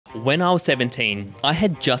When I was 17, I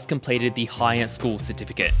had just completed the Higher School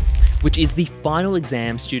Certificate, which is the final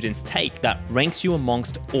exam students take that ranks you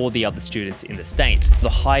amongst all the other students in the state. The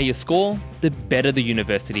higher your score, the better the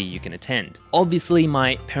university you can attend. Obviously,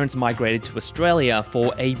 my parents migrated to Australia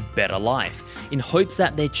for a better life, in hopes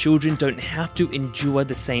that their children don't have to endure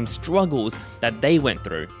the same struggles that they went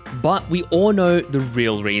through. But we all know the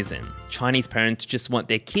real reason. Chinese parents just want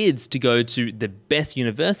their kids to go to the best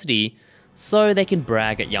university so they can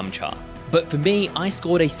brag at Yumcha. But for me, I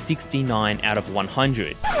scored a 69 out of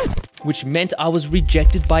 100, which meant I was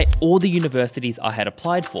rejected by all the universities I had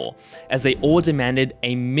applied for, as they all demanded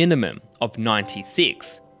a minimum of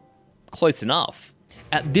 96. Close enough.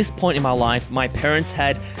 At this point in my life, my parents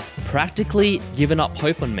had practically given up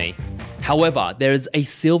hope on me. However, there is a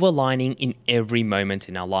silver lining in every moment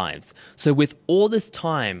in our lives. So with all this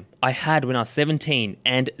time I had when I was 17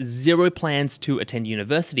 and zero plans to attend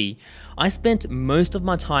university, I spent most of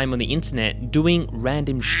my time on the internet doing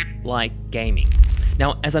random like gaming.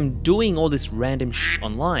 Now, as I'm doing all this random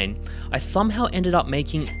online, I somehow ended up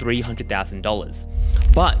making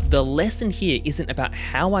 $300,000. But the lesson here isn't about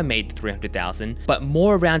how I made the $300,000, but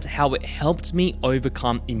more around how it helped me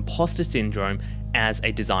overcome imposter syndrome as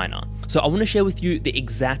a designer. So I want to share with you the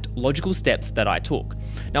exact logical steps that I took.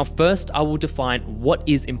 Now, first, I will define what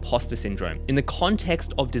is imposter syndrome in the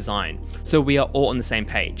context of design, so we are all on the same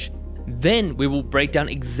page. Then we will break down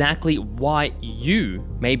exactly why you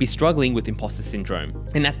may be struggling with imposter syndrome.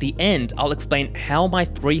 And at the end, I'll explain how my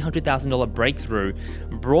 $300,000 breakthrough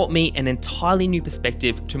brought me an entirely new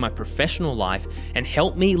perspective to my professional life and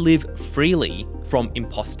helped me live freely from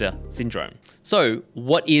imposter syndrome. So,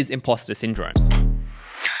 what is imposter syndrome?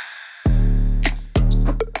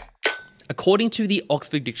 According to the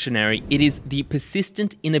Oxford Dictionary, it is the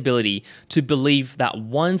persistent inability to believe that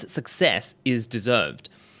one's success is deserved.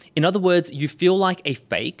 In other words, you feel like a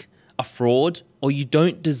fake, a fraud, or you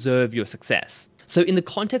don't deserve your success. So in the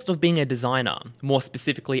context of being a designer, more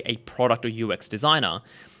specifically a product or UX designer,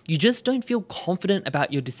 you just don't feel confident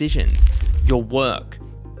about your decisions, your work,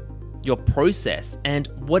 your process, and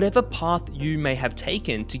whatever path you may have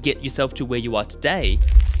taken to get yourself to where you are today,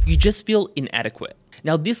 you just feel inadequate.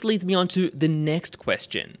 Now this leads me on to the next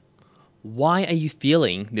question. Why are you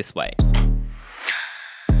feeling this way?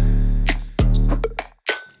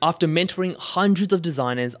 After mentoring hundreds of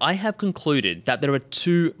designers, I have concluded that there are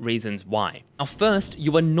two reasons why. Now first,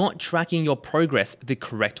 you are not tracking your progress the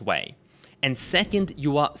correct way. And second,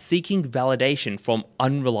 you are seeking validation from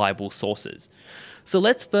unreliable sources. So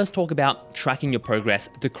let's first talk about tracking your progress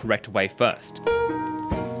the correct way first.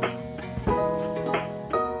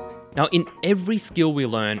 Now, in every skill we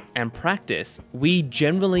learn and practice, we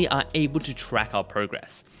generally are able to track our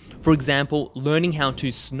progress. For example, learning how to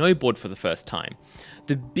snowboard for the first time.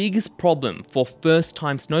 The biggest problem for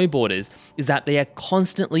first-time snowboarders is that they are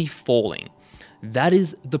constantly falling. That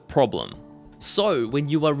is the problem. So, when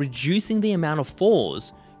you are reducing the amount of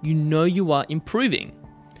falls, you know you are improving.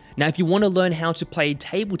 Now, if you want to learn how to play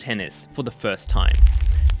table tennis for the first time,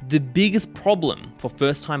 the biggest problem for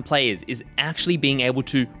first-time players is actually being able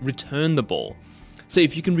to return the ball. So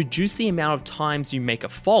if you can reduce the amount of times you make a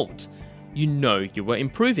fault, you know you are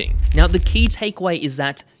improving. Now, the key takeaway is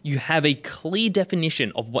that you have a clear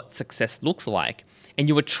definition of what success looks like, and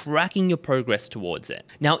you are tracking your progress towards it.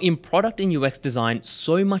 Now, in product and UX design,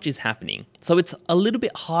 so much is happening, so it's a little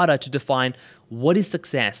bit harder to define what is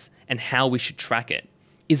success and how we should track it.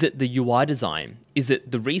 Is it the UI design? Is it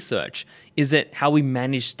the research? Is it how we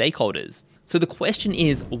manage stakeholders? So the question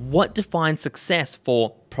is, what defines success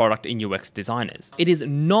for product and UX designers? It is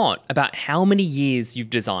not about how many years you've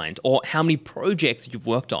designed or how many projects you've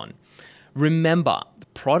worked on. Remember,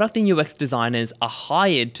 product and UX designers are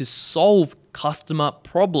hired to solve customer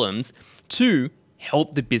problems to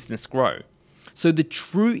help the business grow. So the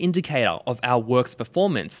true indicator of our work's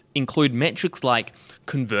performance include metrics like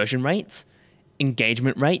conversion rates,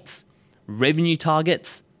 engagement rates, revenue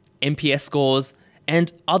targets, NPS scores,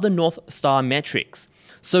 and other North Star metrics.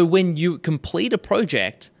 So when you complete a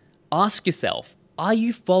project, ask yourself, are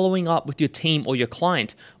you following up with your team or your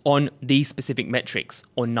client on these specific metrics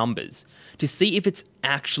or numbers to see if it's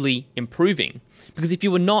actually improving? Because if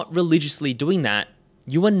you are not religiously doing that,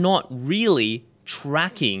 you are not really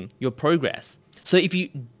tracking your progress. So if you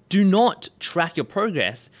do not track your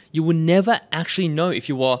progress, you will never actually know if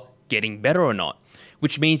you are getting better or not,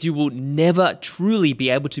 which means you will never truly be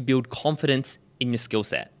able to build confidence in your skill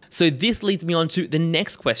set. So this leads me on to the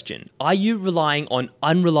next question. Are you relying on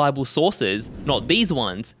unreliable sources, not these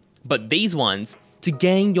ones, but these ones, to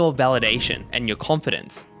gain your validation and your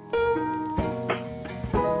confidence?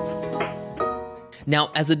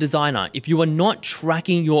 Now, as a designer, if you are not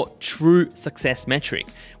tracking your true success metric,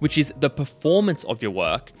 which is the performance of your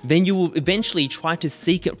work, then you will eventually try to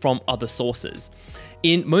seek it from other sources.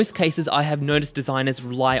 In most cases, I have noticed designers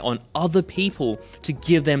rely on other people to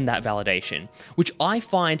give them that validation, which I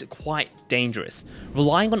find quite dangerous.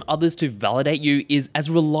 Relying on others to validate you is as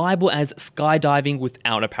reliable as skydiving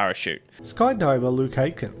without a parachute. Skydiver Luke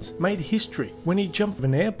Aikens made history when he jumped from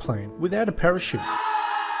an airplane without a parachute.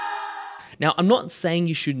 Now, I'm not saying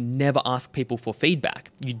you should never ask people for feedback.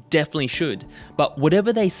 You definitely should. But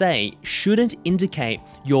whatever they say shouldn't indicate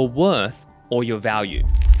your worth or your value.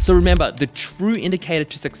 So remember, the true indicator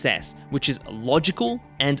to success, which is logical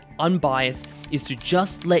and unbiased, is to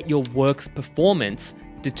just let your work's performance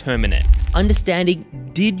determine it. Understanding,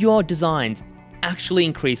 did your designs actually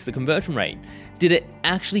increase the conversion rate? Did it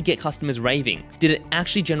actually get customers raving? Did it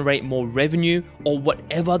actually generate more revenue, or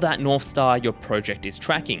whatever that North Star your project is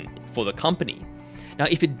tracking for the company? Now,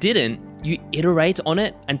 if it didn't, you iterate on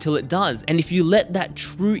it until it does. And if you let that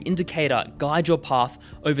true indicator guide your path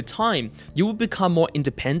over time, you will become more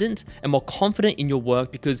independent and more confident in your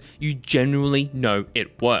work because you genuinely know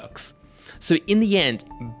it works. So in the end,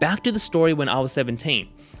 back to the story when I was 17,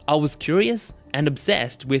 I was curious and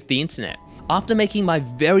obsessed with the internet. After making my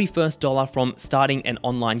very first dollar from starting an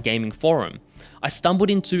online gaming forum, I stumbled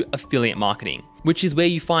into affiliate marketing, which is where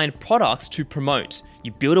you find products to promote.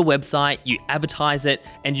 You build a website, you advertise it,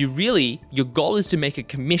 and your goal is to make a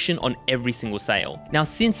commission on every single sale. Now,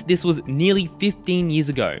 since this was nearly 15 years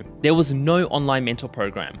ago, there was no online mentor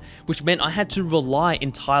program, which meant I had to rely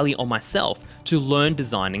entirely on myself to learn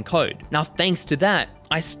design and code. Now, thanks to that,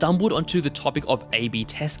 I stumbled onto the topic of A/B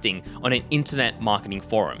testing on an internet marketing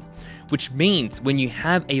forum, which means when you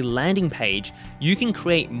have a landing page, you can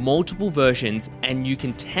create multiple versions and you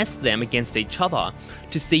can test them against each other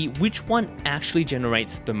to see which one actually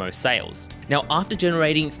generates the most sales. Now, after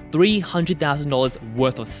generating $300,000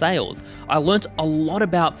 worth of sales, I learned a lot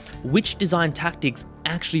about which design tactics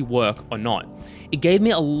actually work or not. It gave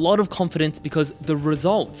me a lot of confidence because the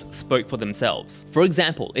results spoke for themselves. For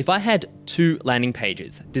example, if I had 2 landing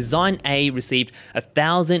pages, design A received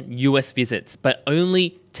 1,000 US visits, but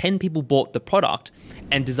only 10 people bought the product,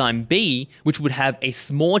 and design B, which would have a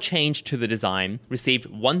small change to the design, received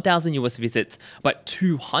 1,000 US visits, but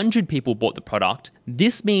 200 people bought the product.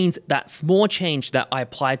 This means that small change that I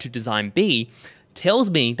applied to design B tells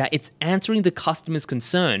me that it's answering the customer's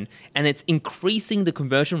concern and it's increasing the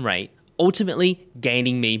conversion rate, ultimately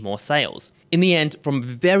gaining me more sales. In the end, from a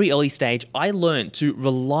very early stage, I learned to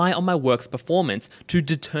rely on my work's performance to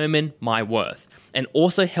determine my worth and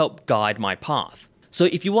also help guide my path. So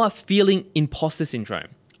if you are feeling imposter syndrome,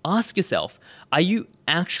 ask yourself, are you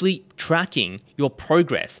actually tracking your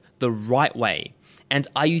progress the right way? And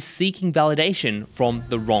are you seeking validation from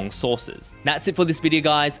the wrong sources? That's it for this video,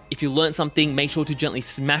 guys. If you learned something, make sure to gently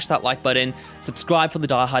smash that like button, subscribe for the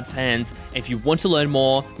diehard fans. And if you want to learn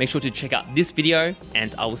more, make sure to check out this video,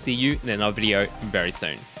 and I will see you in another video very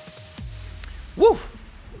soon. Woo!